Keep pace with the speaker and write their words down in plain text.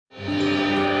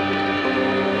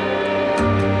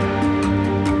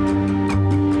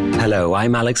Hello,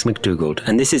 I'm Alex McDougald,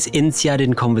 and this is INSEAD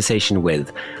in Conversation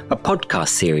With, a podcast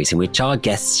series in which our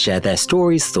guests share their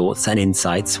stories, thoughts, and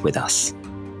insights with us.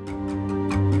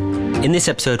 In this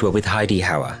episode, we're with Heidi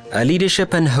Hauer, a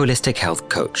leadership and holistic health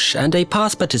coach and a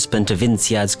past participant of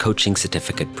INSEAD's coaching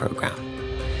certificate program.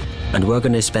 And we're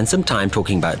going to spend some time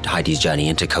talking about Heidi's journey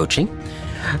into coaching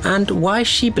and why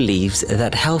she believes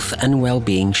that health and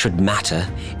well-being should matter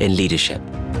in leadership,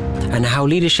 and how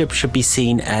leadership should be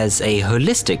seen as a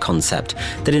holistic concept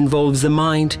that involves the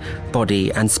mind,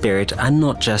 body, and spirit, and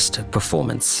not just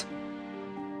performance.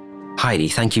 Heidi,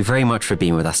 thank you very much for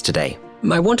being with us today.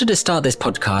 I wanted to start this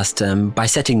podcast by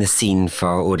setting the scene for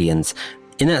our audience.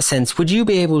 In that sense, would you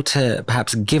be able to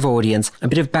perhaps give our audience a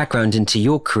bit of background into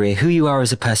your career, who you are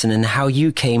as a person, and how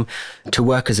you came to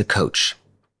work as a coach?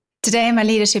 Today, I'm a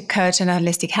leadership coach and a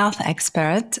holistic health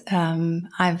expert.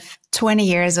 I've 20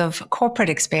 years of corporate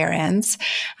experience.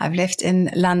 I've lived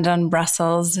in London,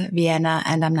 Brussels, Vienna,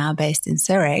 and I'm now based in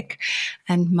Zurich.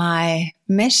 And my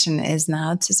mission is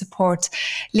now to support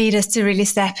leaders to really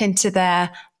step into their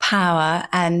power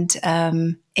and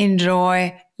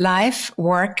enjoy life,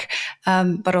 work,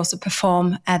 but also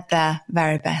perform at their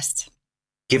very best.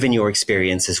 Given your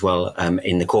experience as well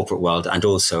in the corporate world, and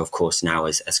also, of course, now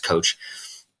as coach,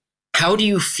 how do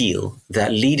you feel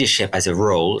that leadership as a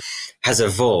role has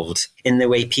evolved in the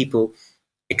way people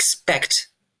expect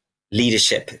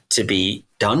leadership to be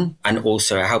done, and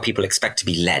also how people expect to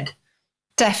be led?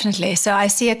 Definitely. So I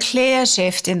see a clear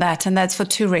shift in that, and that's for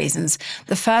two reasons.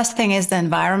 The first thing is the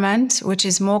environment, which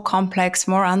is more complex,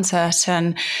 more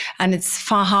uncertain, and it's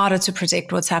far harder to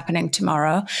predict what's happening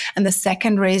tomorrow. And the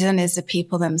second reason is the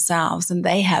people themselves, and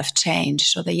they have changed.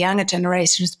 So the younger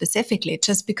generation specifically,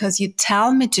 just because you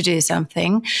tell me to do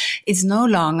something is no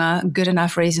longer a good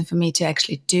enough reason for me to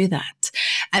actually do that.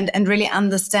 And really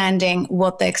understanding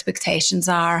what the expectations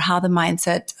are, how the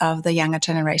mindset of the younger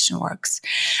generation works.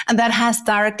 And that has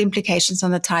direct implications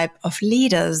on the type of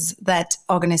leaders that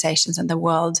organizations and the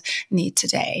world need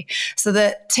today. So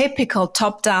the typical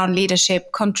top-down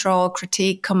leadership, control,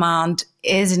 critique, command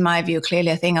is, in my view,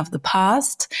 clearly a thing of the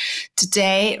past.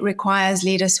 Today requires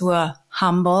leaders who are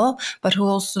humble, but who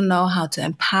also know how to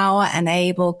empower,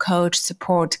 enable, coach,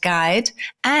 support, guide,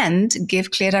 and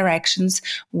give clear directions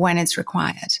when it's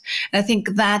required. And I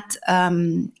think that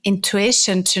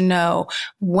intuition to know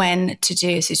when to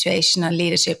do situational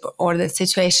leadership, or the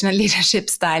situational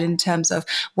leadership style in terms of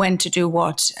when to do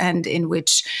what and in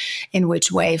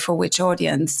which way for which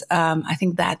audience, I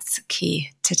think that's key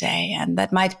today. And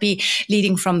that might be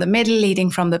leading from the middle, leading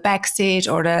from the backstage,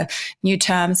 or the new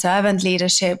term servant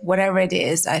leadership, whatever it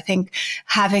is. I think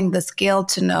having the skill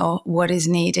to know what is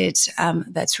needed,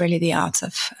 that's really the art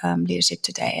of leadership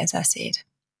today, as I see it.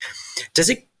 Does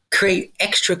it create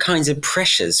extra kinds of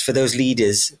pressures for those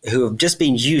leaders who have just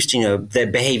been used to, their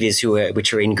behaviors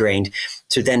which are ingrained,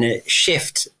 to then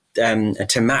shift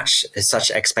to match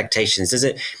such expectations? Does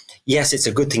it? Yes, it's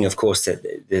a good thing, of course, that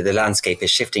the landscape is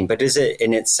shifting, but is it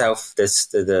in itself,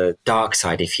 the dark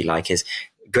side, if you like, is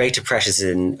greater pressures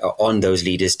on those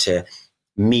leaders to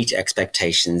meet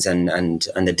expectations, and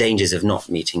the dangers of not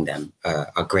meeting them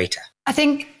are greater? I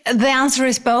think the answer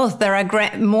is both. There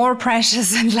are more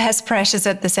pressures and less pressures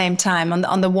at the same time.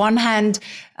 On the one hand,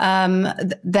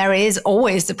 there is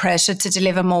always the pressure to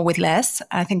deliver more with less.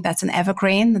 I think that's an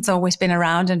evergreen that's always been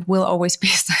around and will always be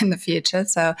so in the future.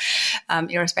 So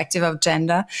irrespective of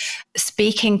gender,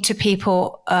 speaking to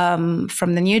people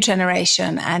from the new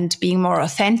generation and being more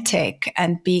authentic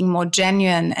and being more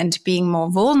genuine and being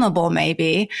more vulnerable,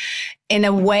 maybe, in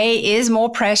a way is more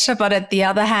pressure, but at the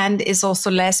other hand is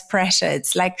also less pressure.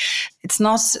 It's like, it's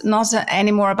not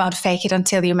anymore about fake it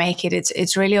until you make it.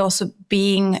 It's really also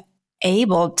being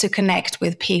able to connect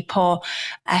with people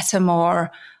at a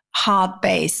more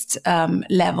heart-based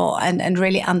level, and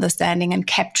really understanding and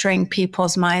capturing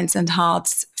people's minds and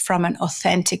hearts from an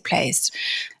authentic place.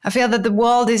 I feel that the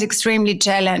world is extremely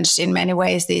challenged in many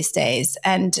ways these days.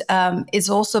 And it's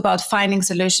also about finding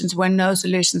solutions where no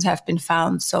solutions have been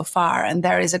found so far. And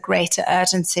there is a greater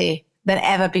urgency than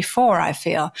ever before, I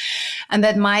feel. And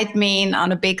that might mean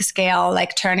on a big scale,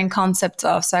 like turning concepts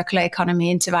of circular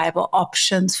economy into viable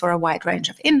options for a wide range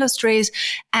of industries.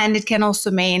 And it can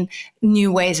also mean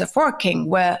new ways of working,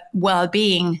 where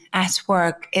well-being at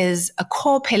work is a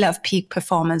core pillar of peak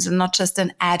performance and not just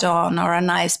an add-on or a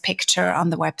nice picture on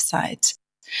the website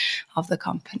of the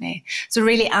company. So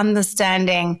really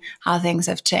understanding how things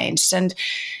have changed. And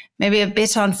maybe a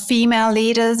bit on female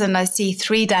leaders, and I see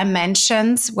 3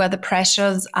 dimensions where the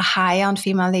pressures are higher on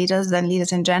female leaders than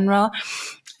leaders in general.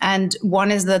 And one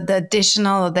is the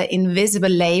additional, the invisible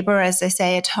labor, as they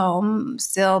say at home,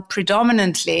 still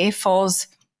predominantly falls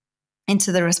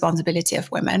into the responsibility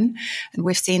of women. And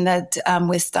we've seen that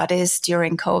with studies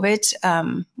during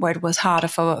COVID, where it was harder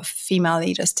for female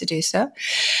leaders to do so.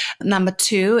 Number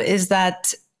two is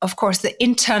that, of course, the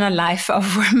internal life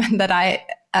of women that I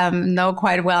know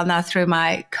quite well now through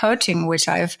my coaching, which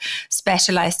I've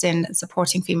specialized in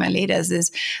supporting female leaders,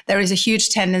 is there is a huge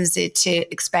tendency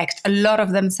to expect a lot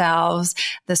of themselves.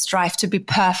 The strive to be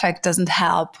perfect doesn't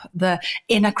help. The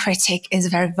inner critic is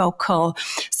very vocal.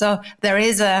 So there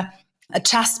is a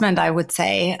adjustment, I would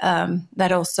say,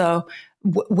 that also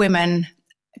women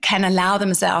can allow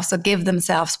themselves or give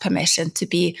themselves permission to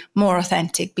be more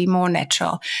authentic, be more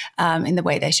natural in the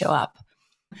way they show up.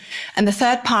 And the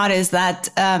third part is that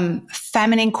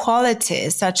feminine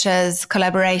qualities such as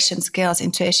collaboration skills,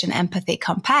 intuition, empathy,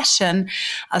 compassion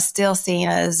are still seen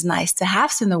as nice to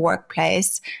haves in the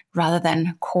workplace rather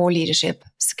than core leadership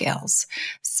skills.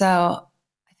 So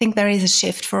I think there is a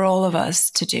shift for all of us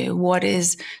to do. What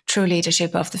is true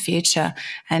leadership of the future,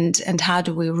 and how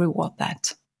do we reward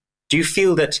that? Do you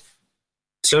feel that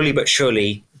slowly but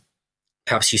surely,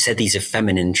 perhaps you said these are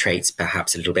feminine traits,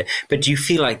 perhaps a little bit, but do you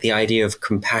feel like the idea of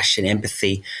compassion,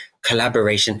 empathy,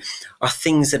 collaboration are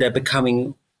things that are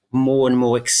becoming more and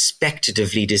more expected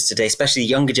of leaders today, especially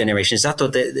younger generations? I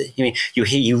thought that,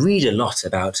 you read a lot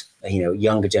about,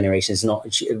 younger generations not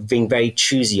being very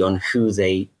choosy on who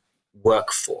they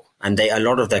work for, and a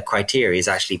lot of their criteria is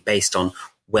actually based on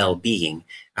well-being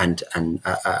and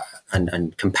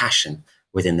compassion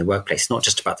within the workplace. Not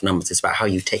just about the numbers; it's about how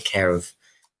you take care of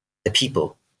the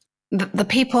people. The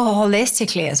people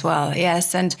holistically as well,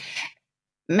 yes. And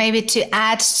maybe to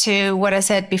add to what I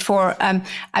said before,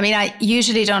 I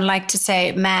usually don't like to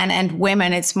say man and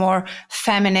women. It's more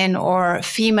feminine or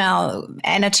female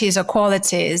energies or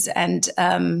qualities, and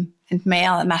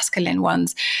male and masculine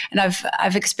ones. And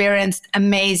I've experienced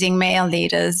amazing male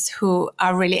leaders who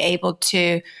are really able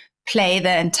to play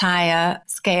the entire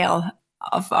scale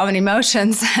of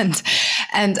emotions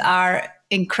and are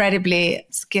incredibly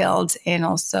skilled in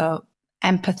also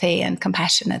empathy and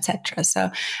compassion, etc. So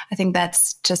I think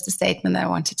that's just a statement that I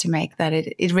wanted to make, that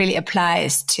it really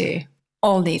applies to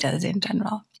all leaders in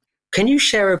general. Can you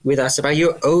share with us about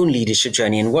your own leadership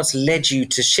journey and what's led you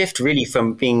to shift really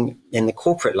from being in the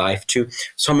corporate life to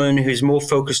someone who's more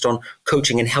focused on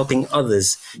coaching and helping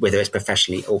others, whether it's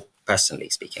professionally or personally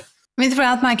speaking?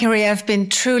 Throughout my career, I've been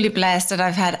truly blessed that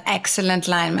I've had excellent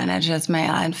line managers,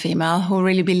 male and female, who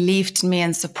really believed in me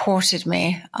and supported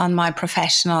me on my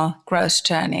professional growth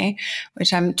journey,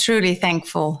 which I'm truly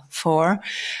thankful for.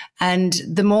 And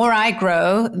the more I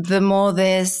grow, the more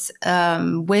this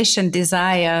wish and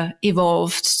desire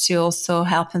evolved to also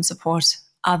help and support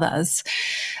others.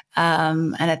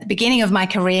 And at the beginning of my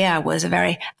career, I was a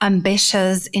very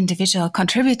ambitious individual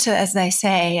contributor, as they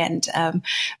say, and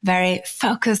very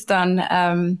focused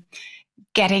on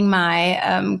getting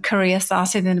my career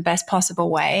started in the best possible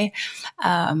way.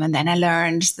 And then I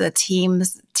learned the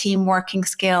team working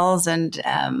skills, and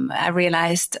I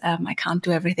realized I can't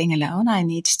do everything alone. I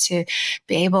need to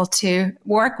be able to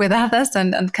work with others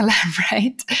and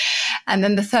collaborate. And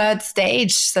then the third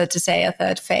stage, so to say, a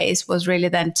third phase, was really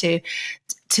then to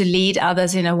lead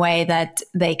others in a way that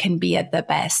they can be at their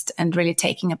best and really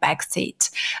taking a back seat.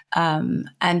 And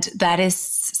that is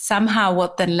somehow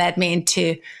what then led me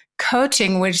into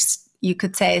coaching, which you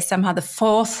could say is somehow the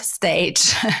fourth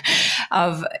stage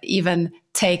of even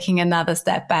taking another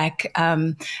step back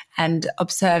and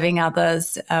observing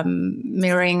others,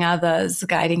 mirroring others,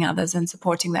 guiding others and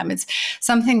supporting them. It's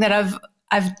something that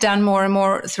I've done more and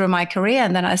more through my career.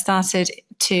 And then I started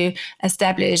to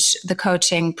establish the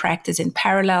coaching practice in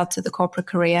parallel to the corporate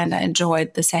career. And I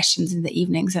enjoyed the sessions in the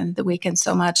evenings and the weekends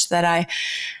so much that I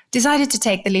decided to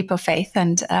take the leap of faith.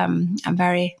 And I'm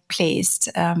very pleased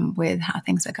with how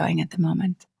things are going at the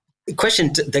moment. The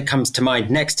question that comes to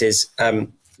mind next is,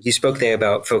 you spoke there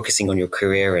about focusing on your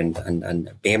career and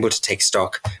being able to take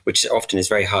stock, which often is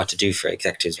very hard to do for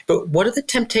executives. But what are the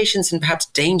temptations and perhaps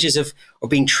dangers of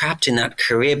being trapped in that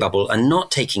career bubble and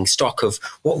not taking stock of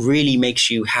what really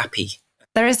makes you happy?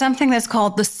 There is something that's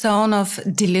called the zone of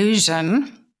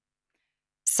delusion.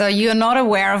 So you're not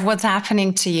aware of what's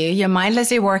happening to you. You're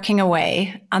mindlessly working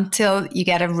away until you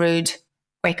get a rude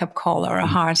wake-up call or a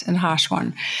hard and harsh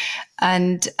one.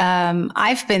 And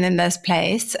I've been in this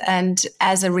place. And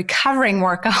as a recovering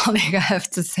workaholic, I have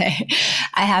to say,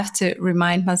 I have to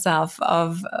remind myself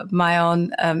of my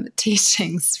own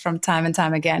teachings from time and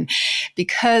time again,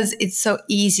 because it's so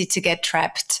easy to get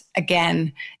trapped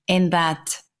again in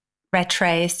that rat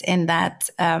race, in that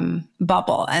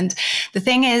bubble. And the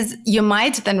thing is, you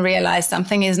might then realize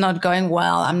something is not going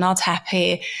well. I'm not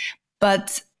happy.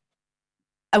 But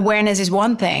awareness is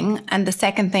one thing. And the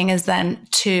second thing is then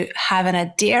to have an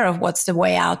idea of what's the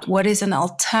way out. What is an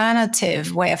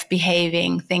alternative way of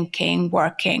behaving, thinking,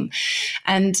 working?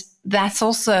 And that's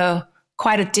also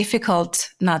quite a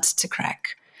difficult nut to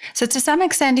crack. So to some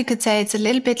extent, you could say it's a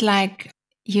little bit like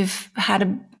you've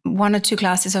had one or two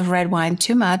glasses of red wine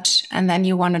too much, and then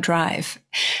you want to drive.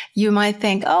 You might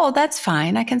think, oh, that's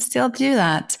fine, I can still do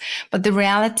that. But the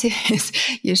reality is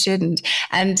you shouldn't.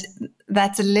 And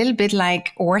that's a little bit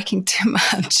like working too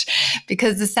much,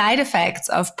 because the side effects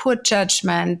of poor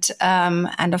judgment,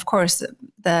 and of course,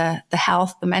 the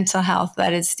mental health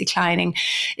that is declining,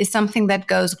 is something that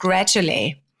goes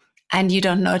gradually and you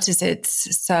don't notice it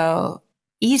so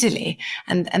easily.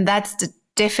 And that's the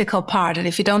difficult part. And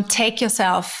if you don't take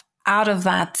yourself out of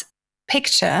that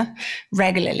picture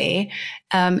regularly,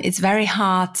 it's very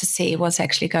hard to see what's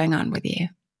actually going on with you.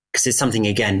 Because it's something,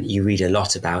 again, you read a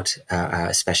lot about,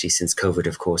 especially since COVID,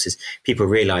 of course, is people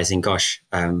realizing, gosh,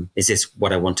 is this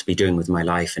what I want to be doing with my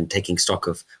life, and taking stock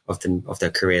of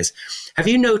their careers. Have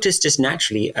you noticed just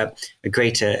naturally a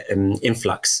greater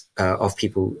influx of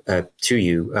people to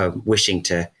you wishing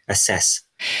to assess?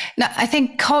 No, I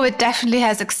think COVID definitely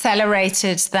has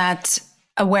accelerated that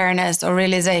awareness or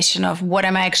realization of what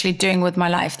am I actually doing with my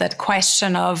life, that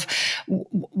question of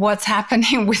what's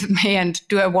happening with me, and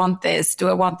do I want this? Do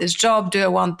I want this job? Do I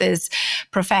want this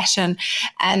profession?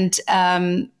 And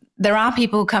there are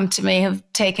people who come to me who've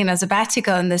taken a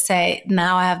sabbatical and they say,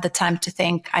 now I have the time to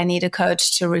think. I need a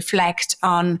coach to reflect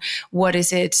on what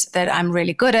is it that I'm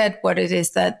really good at,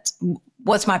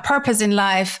 what's my purpose in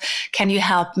life? Can you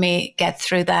help me get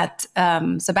through that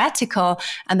sabbatical,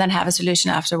 and then have a solution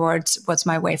afterwards? What's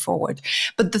my way forward?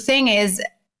 But the thing is,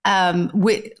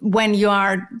 when you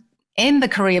are in the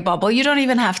career bubble, you don't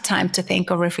even have time to think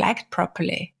or reflect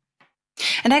properly.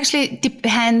 And actually, it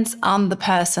depends on the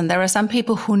person. There are some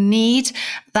people who need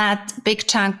that big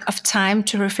chunk of time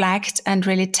to reflect and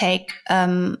really take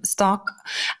stock.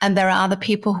 And there are other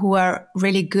people who are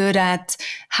really good at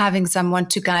having someone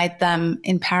to guide them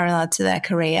in parallel to their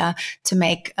career to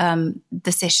make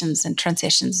decisions and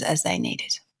transitions as they need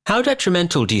it. How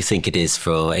detrimental do you think it is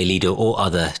for a leader or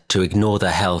other to ignore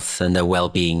their health and their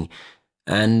well-being?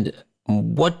 And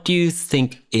what do you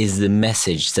think is the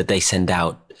message that they send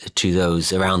out to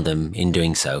those around them in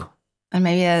doing so? And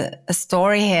maybe a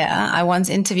story here. I once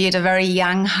interviewed a very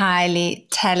young, highly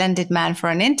talented man for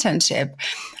an internship.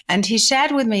 And he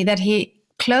shared with me that he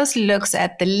closely looks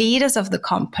at the leaders of the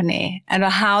company and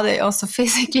how they also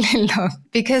physically look.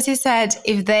 Because he said,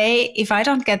 if I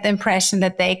don't get the impression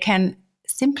that they can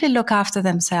simply look after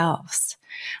themselves,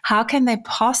 how can they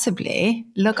possibly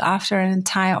look after an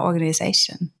entire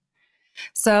organization?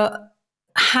 So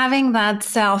having that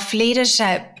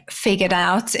self-leadership figured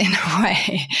out in a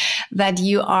way that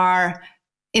you are,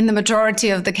 in the majority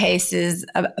of the cases,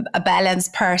 a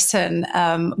balanced person,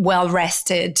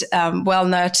 well-rested,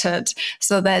 well-nurtured,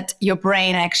 so that your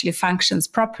brain actually functions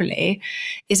properly,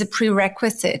 is a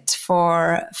prerequisite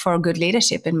for good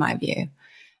leadership, in my view.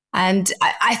 And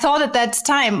I thought at that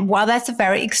time, well, that's a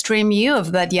very extreme view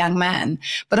of that young man.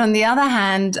 But on the other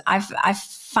hand, I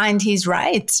find he's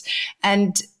right.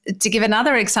 And to give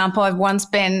another example, I've once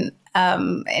been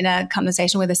in a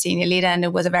conversation with a senior leader, and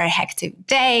it was a very hectic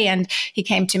day. And he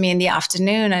came to me in the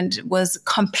afternoon and was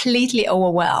completely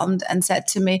overwhelmed and said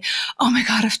to me, oh my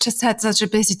God, I've just had such a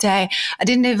busy day. I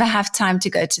didn't even have time to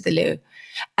go to the loo.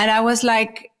 And I was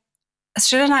like,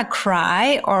 shouldn't I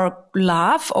cry or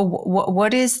laugh? Or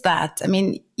what is that? I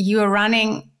mean, you are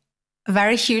running a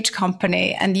very huge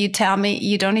company and you tell me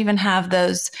you don't even have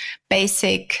those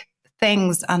basic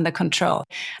things under control.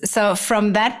 So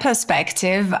from that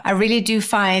perspective, I really do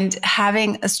find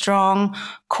having a strong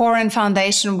core and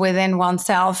foundation within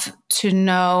oneself to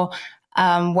know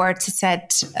where to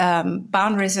set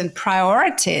boundaries and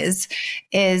priorities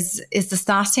is the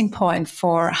starting point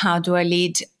for how do I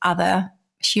lead other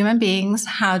human beings?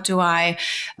 How do I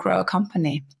grow a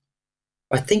company?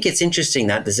 I think it's interesting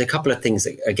that there's a couple of things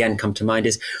that, again, come to mind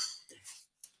is,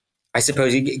 I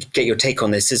suppose you get your take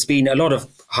on this. There's been a lot of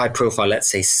high profile,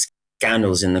 let's say,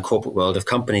 scandals in the corporate world of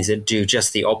companies that do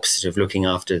just the opposite of looking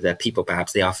after their people.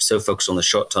 Perhaps they are so focused on the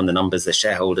short term, the numbers, the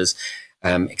shareholders,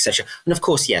 etc. And of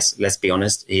course, yes, let's be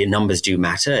honest, numbers do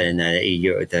matter, and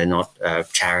they're not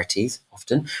charities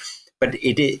often. But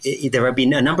there have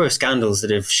been a number of scandals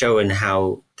that have shown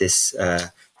how this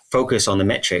focus on the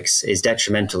metrics is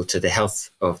detrimental to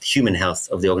the human health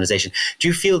of the organization. Do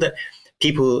you feel that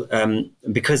people,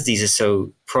 because these are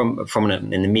so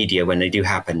prominent in the media when they do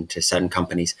happen to certain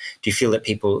companies, do you feel that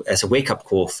people, as a wake-up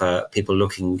call for people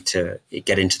looking to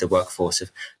get into the workforce,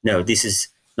 of no, this is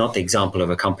not the example of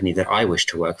a company that I wish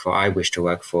to work for. I wish to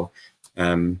work for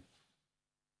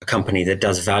a company that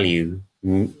does value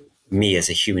me as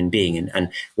a human being,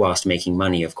 and whilst making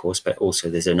money, of course, but also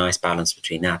there's a nice balance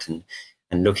between that and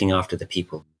looking after the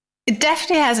people. It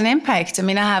definitely has an impact. I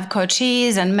mean, I have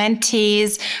coachees and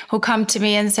mentees who come to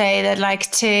me and say they'd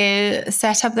like to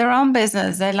set up their own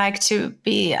business. They'd like to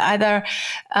be either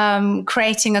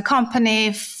creating a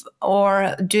company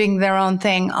or doing their own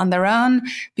thing on their own,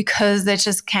 because they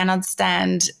just cannot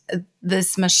stand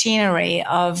this machinery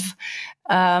of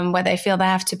where they feel they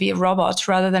have to be a robot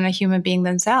rather than a human being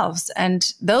themselves.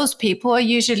 And those people are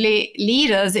usually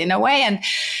leaders in a way. And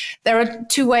there are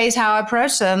two ways how I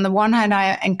approach them. On the one hand,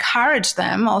 I encourage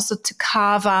them also to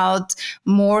carve out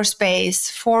more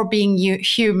space for being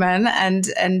human.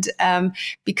 And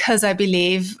because I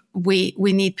believe we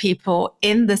need people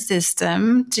in the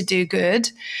system to do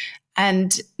good.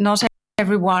 And not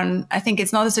everyone, I think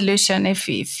it's not a solution if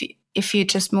you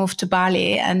just move to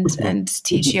Bali and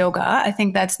teach yoga. I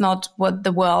think that's not what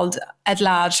the world at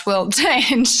large will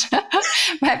change.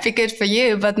 Might be good for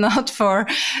you, but not for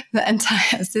the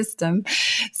entire system.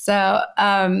 So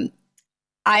I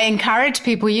encourage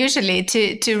people usually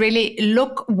to really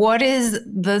look what is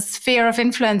the sphere of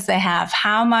influence they have.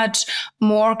 How much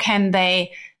more can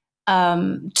they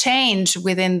change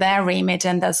within their remit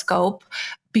and their scope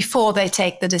before they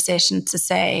take the decision to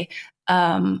say,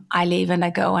 I leave and I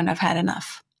go and I've had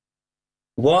enough.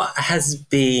 What has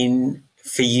been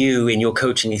for you in your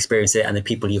coaching experience and the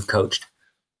people you've coached,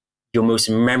 your most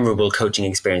memorable coaching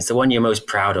experience, the one you're most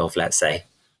proud of, let's say?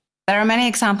 There are many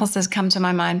examples that come to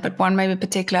my mind, but one maybe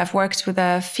particular. I've worked with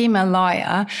a female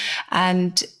lawyer,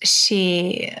 and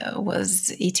she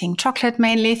was eating chocolate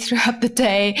mainly throughout the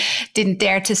day, didn't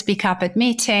dare to speak up at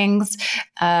meetings,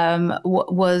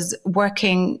 was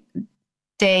working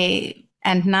day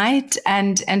and night,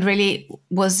 and really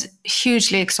was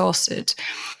hugely exhausted.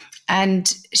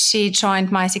 And she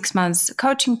joined my 6 months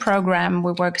coaching program.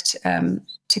 We worked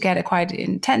together quite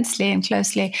intensely and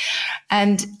closely.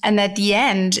 And at the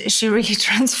end, she really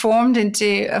transformed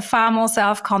into a far more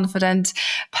self-confident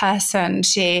person.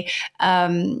 She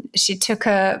got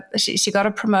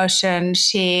a promotion.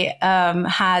 She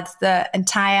had the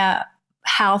entire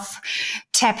health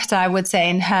chapter, I would say,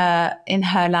 in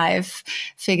her life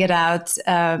figured out.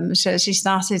 So she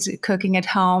started cooking at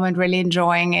home and really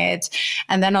enjoying it.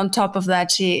 And then on top of that,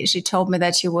 she told me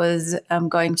that she was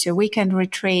going to a weekend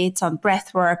retreat on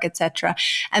breath work, etc.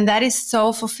 And that is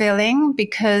so fulfilling,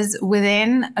 because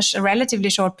within a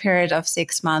relatively short period of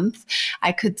 6 months,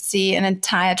 I could see an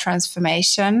entire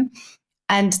transformation.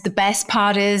 And the best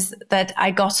part is that I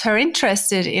got her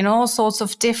interested in all sorts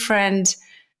of different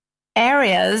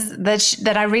areas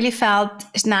that I really felt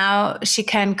now she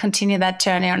can continue that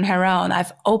journey on her own.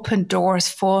 I've opened doors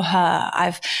for her.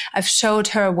 I've showed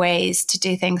her ways to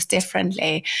do things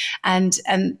differently, and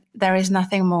there is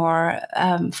nothing more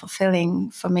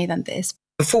fulfilling for me than this.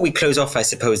 Before we close off, I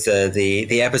suppose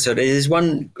the episode is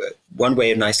one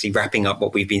way of nicely wrapping up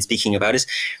what we've been speaking about. Is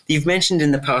you've mentioned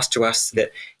in the past to us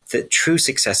that true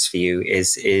success for you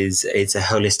is a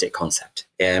holistic concept.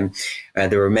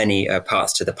 There are many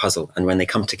parts to the puzzle, and when they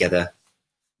come together,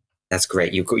 that's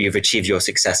great. You've achieved your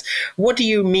success. What do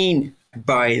you mean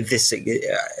by this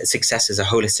success as a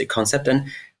holistic concept? And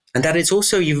that it's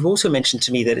also, you've also mentioned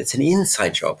to me that it's an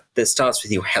inside job that starts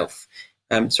with your health.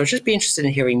 So I'd just be interested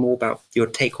in hearing more about your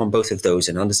take on both of those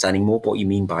and understanding more what you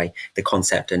mean by the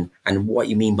concept and what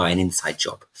you mean by an inside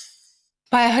job.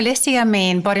 By holistic, I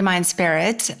mean body, mind,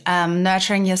 spirit,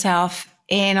 nurturing yourself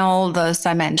in all those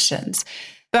dimensions.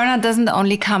 Burnout doesn't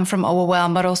only come from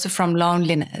overwhelm, but also from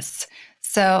loneliness.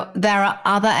 So there are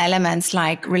other elements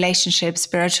like relationships,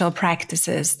 spiritual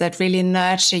practices that really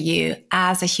nurture you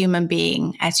as a human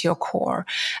being at your core.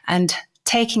 And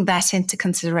taking that into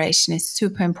consideration is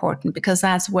super important, because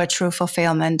that's where true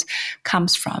fulfillment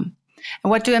comes from.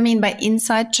 And what do I mean by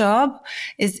inside job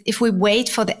is if we wait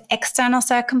for the external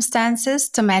circumstances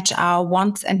to match our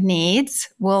wants and needs,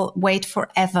 we'll wait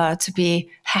forever to be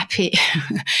happy.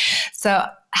 So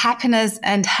happiness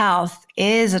and health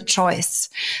is a choice.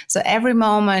 So every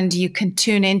moment you can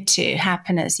tune into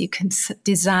happiness, you can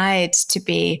decide to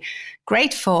be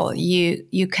grateful,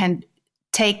 you can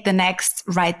take the next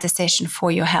right decision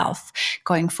for your health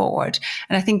going forward.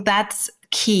 And I think that's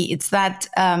key. It's that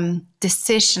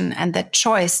decision and that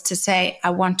choice to say, I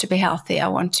want to be healthy, I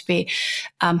want to be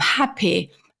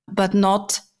happy, but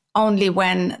not only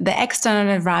when the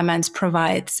external environment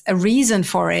provides a reason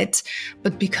for it,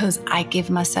 but because I give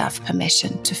myself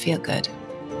permission to feel good.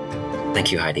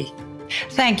 Thank you, Heidi.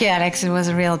 Thank you, Alex. It was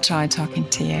a real joy talking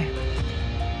to you.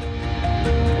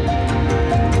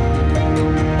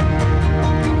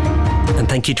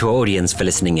 thank you to our audience for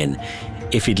listening in.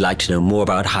 If you'd like to know more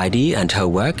about Heidi and her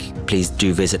work, please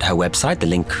do visit her website. The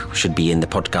link should be in the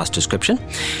podcast description.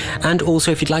 And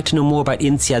also, if you'd like to know more about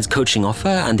INSEAD's coaching offer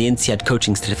and the INSEAD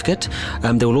coaching certificate,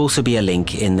 there will also be a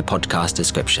link in the podcast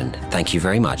description. Thank you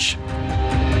very much.